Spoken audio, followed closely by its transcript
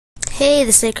Hey,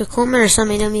 this is Nick Coleman, or some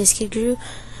may know me as Kid Drew.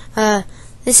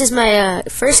 This is my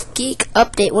first Geek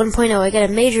Update 1.0. I got a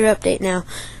major update now.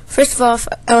 First of all,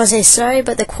 I want to say sorry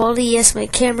about the quality. Yes, my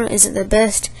camera isn't the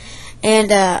best,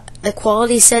 and the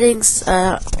quality settings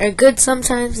are good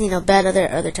sometimes, bad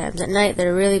other times. At night,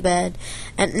 they're really bad,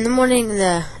 and in the morning,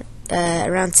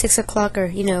 around 6 o'clock, or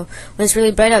when it's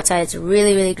really bright outside, it's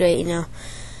really great,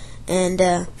 And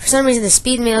for some reason, the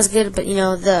speed mail is good, but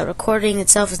the recording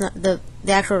itself is not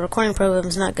the actual recording program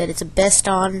is not good. It's a Best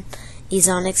on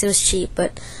Ezonics. It was cheap,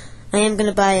 but I am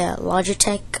gonna buy a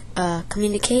Logitech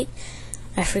Communicate.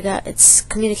 I forgot it's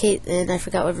Communicate, and I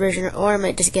forgot what version, or I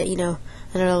might just get another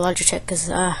Logitech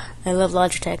because I love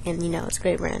Logitech, and it's a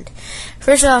great brand.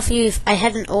 First off, I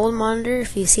had an old monitor.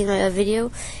 If you've seen my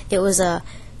video, it was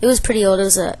pretty old. It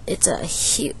was a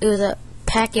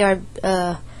Packyard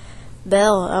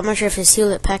Bell. I'm not sure if it's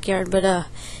Hewlett Packard, but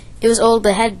it was old, but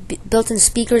it had built-in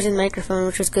speakers and microphone,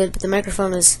 which was good. But the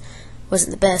microphone wasn't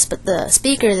the best. But the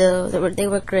speaker, though, they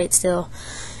work great still.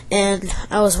 And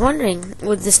I was wondering,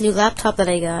 with this new laptop that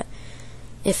I got,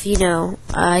 if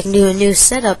I can do a new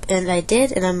setup, and I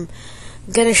did, and I'm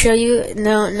gonna show you.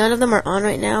 No, none of them are on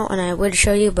right now, and I would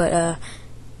show you, but I've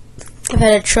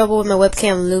had trouble with my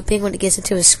webcam looping when it gets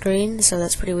into a screen, so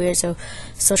that's pretty weird. So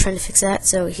still trying to fix that.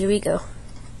 So here we go.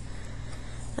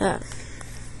 As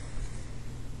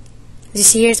you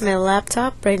see, here's my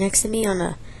laptop right next to me on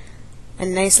a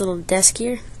nice little desk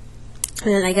here,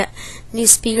 and then I got new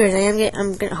speakers.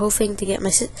 I'm hoping to get my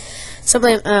sister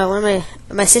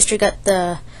got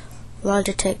the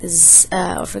Logitech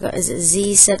I forgot, is it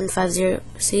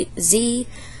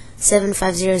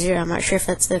Z7500? I'm not sure if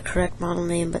that's the correct model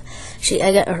name, but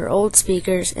I got her old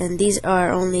speakers, and these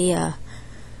are only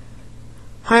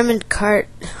Harman Kardon.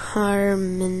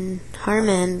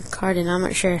 I'm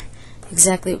not sure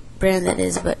exactly what brand that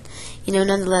is, but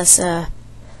nonetheless,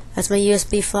 that's my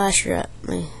USB flash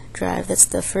my drive. That's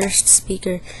the first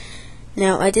speaker.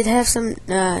 Now, I did have some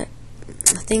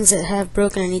things that have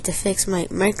broken. I need to fix. My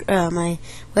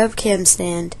webcam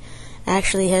stand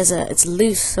actually it's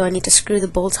loose, so I need to screw the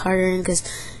bolts harder in because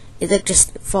it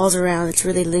just falls around. It's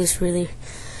really loose, really.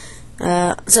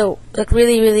 So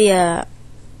really, it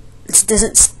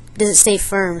doesn't stay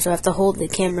firm, so I have to hold the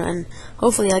camera, and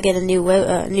hopefully I'll get a new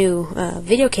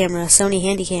video camera, Sony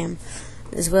Handycam,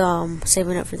 as well. I'm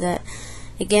saving up for that.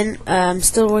 Again, I'm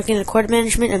still working on cord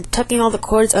management. I'm tucking all the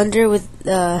cords under with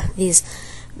these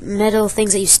metal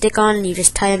things that you stick on, and you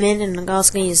just tie them in, and I'm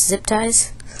also going to use zip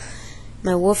ties.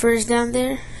 My woofer is down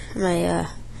there,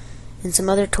 and some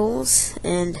other tools,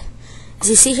 and as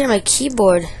you see here, my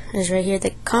keyboard is right here.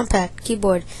 The compact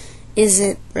keyboard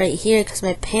isn't right here because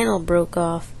my panel broke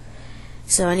off,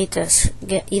 so I need to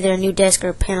get either a new desk or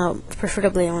a panel.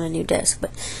 Preferably I want a new desk.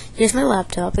 But here's my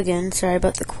laptop again. Sorry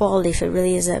about the quality if it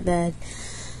really is that bad.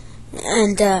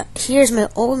 And here's my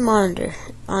old monitor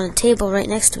on a table right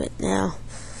next to it. Now,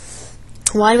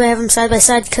 why do I have them side by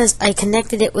side? Because I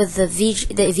connected it with the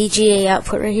VGA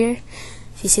output right here.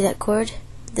 If you see that cord,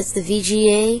 that's the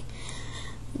VGA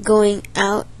going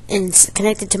out and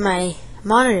connected to my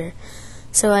monitor.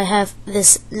 So I have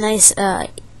this nice,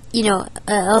 LCD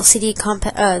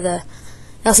the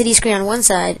LCD screen on one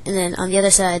side, and then on the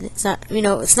other side, it's not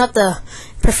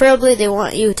preferably they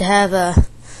want you to have a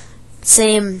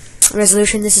same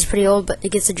resolution. This is pretty old, but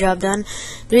it gets the job done.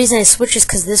 The reason I switched is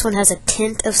because this one has a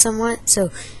tint of somewhat,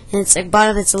 and it's like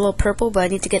bottom, it's a little purple, but I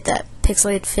need to get that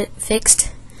pixelated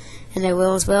fixed, and I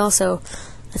will as well. So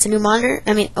that's a new monitor.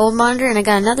 Old monitor, and I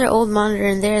got another old monitor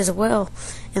in there as well.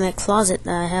 In my closet,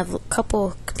 I have a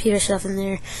couple computer stuff in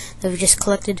there that we've just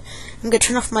collected. I'm going to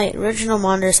turn off my original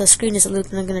monitor so the screen isn't looped,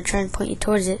 and I'm going to try and point you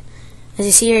towards it. As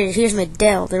you see here, here's my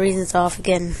Dell. The reason it's off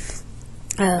again,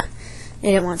 I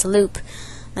didn't want to loop.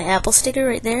 My Apple sticker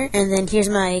right there, and then here's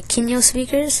my Kinyo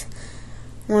speakers.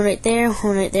 One right there,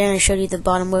 and I showed you the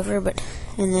bottom woofer,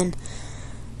 and then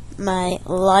my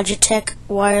Logitech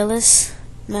wireless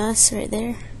mouse right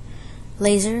there,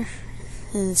 laser.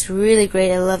 And it's really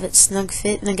great. I love it. Snug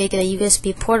fit. And I'm going to get a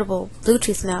USB portable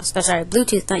Bluetooth mouse.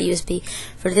 Bluetooth, not USB,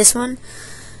 for this one.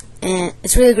 And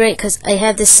it's really great because I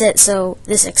have this set, so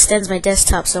this extends my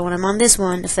desktop. So when I'm on this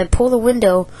one, if I pull the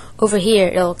window over here,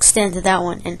 it'll extend to that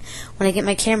one. And when I get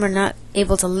my camera not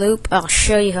able to loop, I'll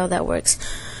show you how that works.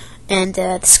 And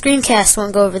the screencast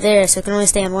won't go over there, so it can only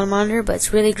stay on one monitor, but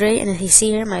it's really great. And if you see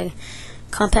here, my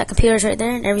compact computer's right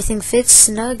there, and everything fits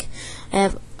snug. I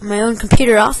have my own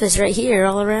computer office right here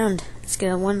all around. Let's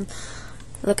get one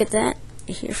look at that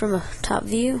here from a top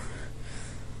view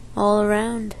all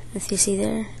around, if you see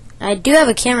there. I do have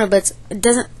a camera, but it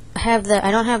doesn't have I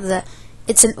don't have the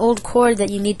it's an old cord that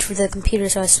you need for the computer,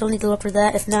 so I still need to look for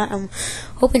that. If not, I'm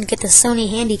hoping to get the Sony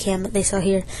Handycam that they saw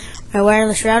here. My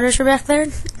wireless routers are back there,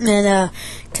 and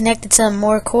connected some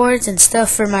more cords and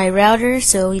stuff for my router,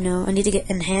 so you know I need to get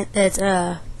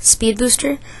that speed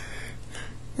booster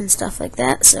and stuff like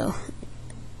that. So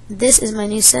this is my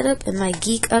new setup and my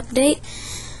Geek Update.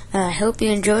 I hope you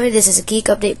enjoy. This is a Geek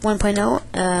Update 1.0,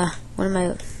 one of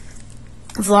my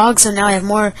vlogs, so now I have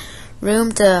more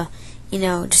room to, you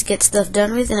know, just get stuff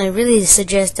done with, and I really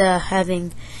suggest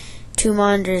having 2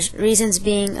 monitors. Reasons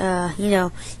being, you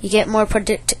know, you get more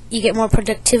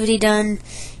productivity done.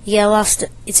 You get a lot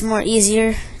it's more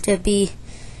easier to be,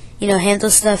 you know, handle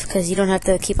stuff because you don't have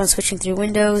to keep on switching through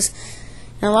windows.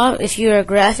 And if you're a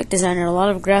graphic designer, a lot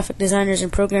of graphic designers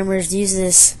and programmers use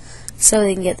this so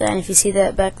they can get that. And if you see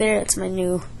that back there, it's my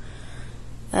new,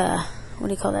 what do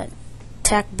you call that?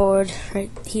 Tack board right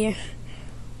here.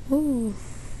 Ooh.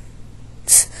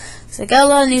 So I got a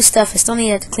lot of new stuff. I still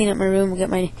need to clean up my room and get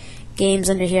my games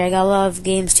under here. I got a lot of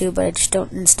games too, but I just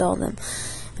don't install them.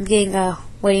 I'm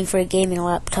waiting for a gaming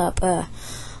laptop.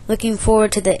 Looking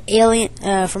forward to the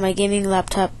for my gaming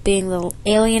laptop being the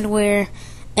Alienware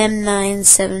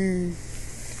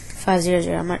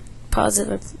M97500. I'm not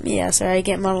positive. Yeah, sorry, I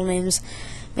get model names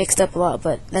mixed up a lot,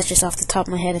 but that's just off the top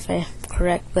of my head if I'm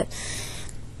correct. But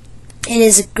it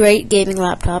is a great gaming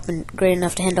laptop and great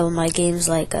enough to handle my games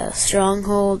like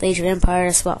Stronghold, Age of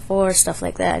Empires, SWAT 4, stuff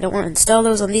like that. I don't want to install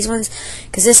those on these ones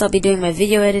because this I'll be doing my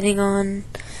video editing on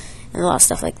and a lot of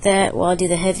stuff like that. While I do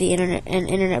the heavy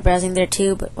internet browsing there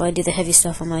too, but while I do the heavy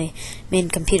stuff on my main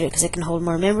computer because it can hold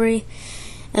more memory.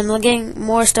 And I'm getting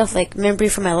more stuff like memory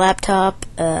for my laptop,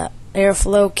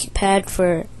 airflow pad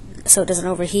so it doesn't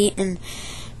overheat, and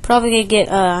probably gonna get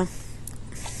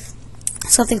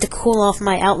something to cool off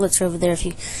my outlets over there. If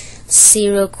you see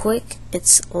real quick,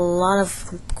 it's a lot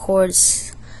of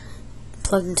cords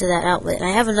plugged into that outlet. And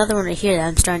I have another one right here that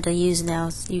I'm starting to use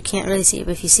now. You can't really see it,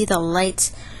 but if you see the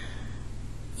lights,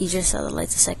 you just saw the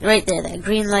lights a second. Right there, that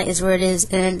green light is where it is,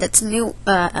 and that's new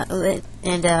outlet,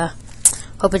 and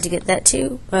hoping to get that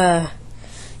too.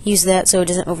 Use that so it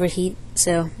doesn't overheat.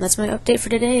 So that's my update for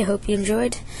today. I hope you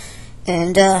enjoyed,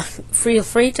 and feel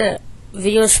free to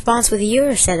video response with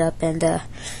your setup. And I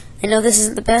know this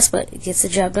isn't the best, but it gets the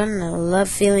job done, and I love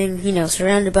feeling, you know,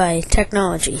 surrounded by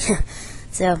technology.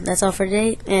 So that's all for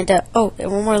today. And oh,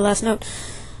 and one more last note.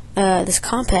 This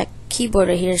compact keyboard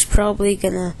right here is probably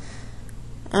gonna,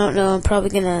 I don't know, I'm probably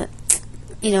gonna,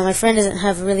 you know, my friend doesn't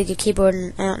have a really good keyboard,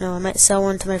 and I don't know, I might sell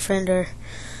one to my friend, or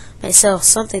might sell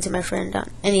something to my friend, not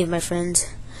any of my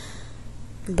friends.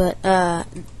 But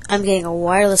I'm getting a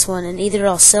wireless one, and either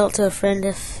I'll sell it to a friend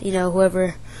if, you know,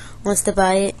 whoever wants to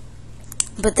buy it.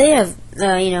 But they have,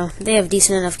 you know, they have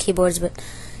decent enough keyboards, but,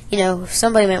 you know,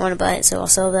 somebody might want to buy it, so I'll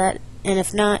sell that. And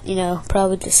if not, you know,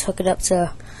 probably just hook it up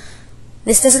to,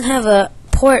 this doesn't have a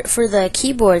port for the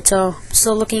keyboard, so I'm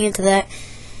still looking into that.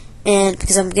 And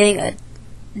because I'm getting a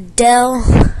Dell,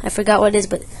 I forgot what it is,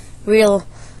 but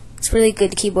it's really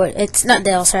good keyboard. It's not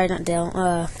Dell, sorry, not Dell.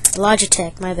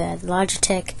 Logitech, my bad.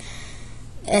 Logitech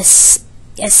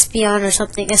Espion or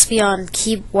something. Espion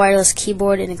wireless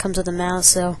keyboard, and it comes with a mouse.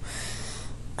 So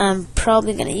I'm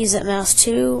probably gonna use that mouse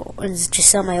too, and just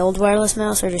sell my old wireless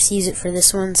mouse, or just use it for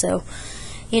this one. So,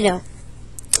 you know,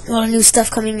 a lot of new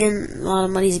stuff coming in, a lot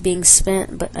of money's being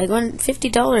spent. But I won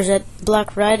 $50 at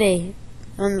Black Friday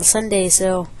on Sunday,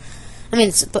 so. I mean,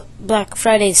 it's Black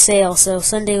Friday sale, so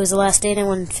Sunday was the last day and I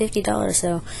won $50,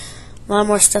 so a lot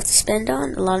more stuff to spend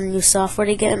on, a lot of new software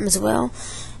to get them as well,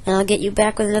 and I'll get you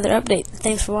back with another update.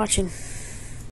 Thanks for watching.